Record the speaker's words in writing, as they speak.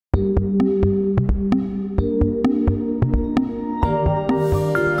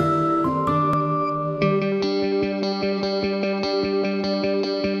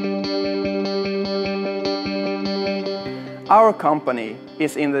Our company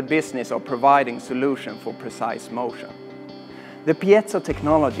is in the business of providing solutions for precise motion. The piezo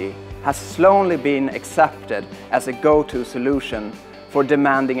technology has slowly been accepted as a go-to solution for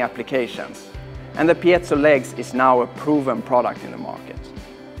demanding applications, and the Piezo LEGS is now a proven product in the market.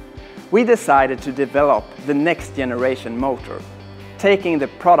 We decided to develop the next generation motor, taking the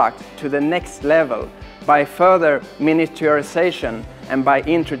product to the next level by further miniaturization and by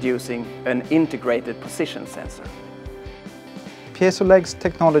introducing an integrated position sensor. Piezo LEGS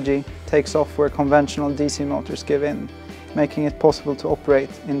technology takes off where conventional DC motors give in, making it possible to operate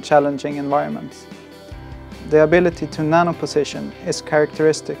in challenging environments. The ability to nano-position is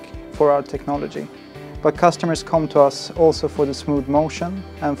characteristic for our technology, but customers come to us also for the smooth motion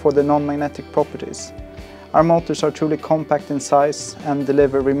and for the non-magnetic properties. Our motors are truly compact in size and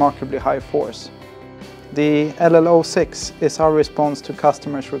deliver remarkably high force. The LL06 is our response to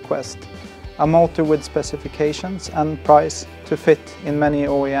customers' request, a motor with specifications and price to fit in many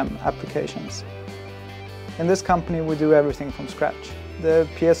OEM applications. In this company we do everything from scratch. The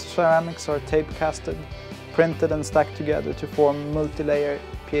piezo ceramics are tape casted, printed and stacked together to form multi-layer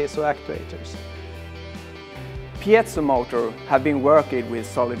piezo actuators. PiezoMotor have been working with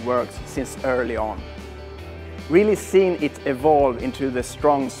SolidWorks since early on, really seen it evolve into the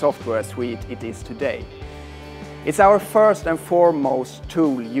strong software suite it is today. It's our first and foremost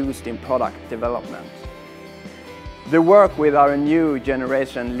tool used in product development. The work with our new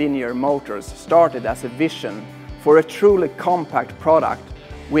generation linear motors started as a vision for a truly compact product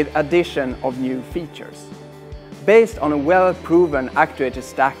with addition of new features, based on a well-proven actuator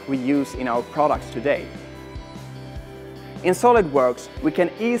stack we use in our products today. In SolidWorks, we can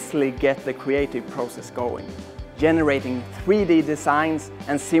easily get the creative process going, generating 3D designs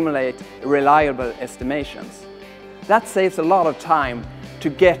and simulate reliable estimations. That saves a lot of time to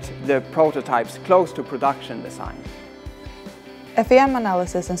get the prototypes close to production design. FEM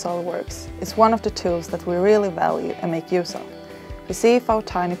analysis in SolidWorks is one of the tools that we really value and make use of. We see if our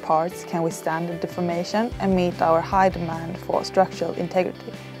tiny parts can withstand the deformation and meet our high demand for structural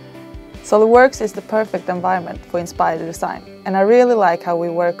integrity. SolidWorks is the perfect environment for inspired design, and I really like how we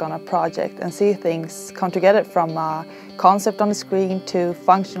work on a project and see things come together from a concept on the screen to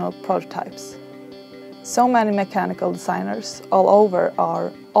functional prototypes. So many mechanical designers all over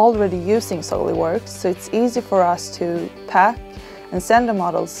are already using SolidWorks, so it's easy for us to pack and send the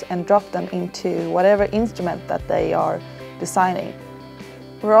models and drop them into whatever instrument that they are designing.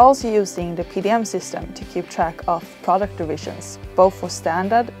 We're also using the PDM system to keep track of product revisions, both for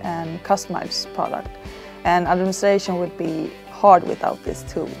standard and customized product, and administration would be hard without this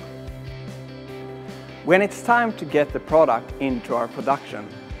tool. When it's time to get the product into our production,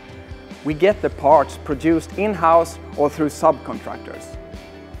 we get the parts produced in-house or through subcontractors.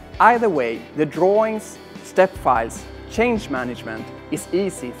 Either way, the drawings, step files, change management is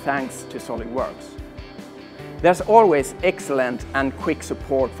easy thanks to SolidWorks. There's always excellent and quick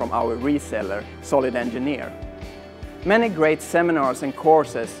support from our reseller, SolidEngineer. Many great seminars and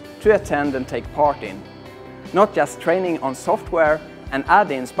courses to attend and take part in. Not just training on software and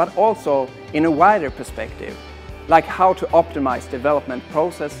add-ins, but also in a wider perspective, like how to optimize development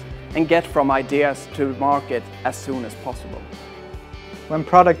process and get from ideas to market as soon as possible. When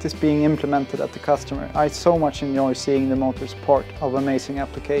product is being implemented at the customer, I so much enjoy seeing the motors part of amazing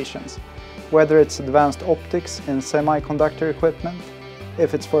applications. Whether it's advanced optics in semiconductor equipment,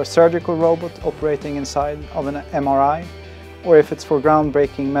 if it's for a surgical robot operating inside of an MRI, or if it's for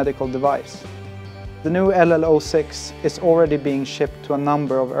groundbreaking medical device. The new LL06 is already being shipped to a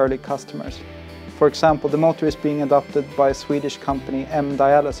number of early customers. For example, the motor is being adopted by a Swedish company,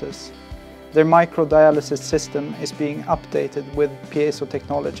 M-Dialysis. Their microdialysis system is being updated with piezo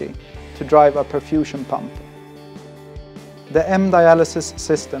technology to drive a perfusion pump. The M-Dialysis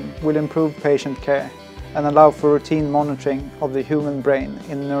system will improve patient care and allow for routine monitoring of the human brain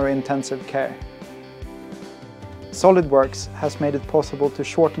in neurointensive care. SolidWorks has made it possible to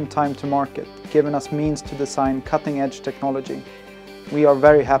shorten time to market, giving us means to design cutting-edge technology. We are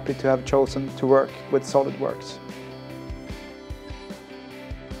very happy to have chosen to work with SolidWorks.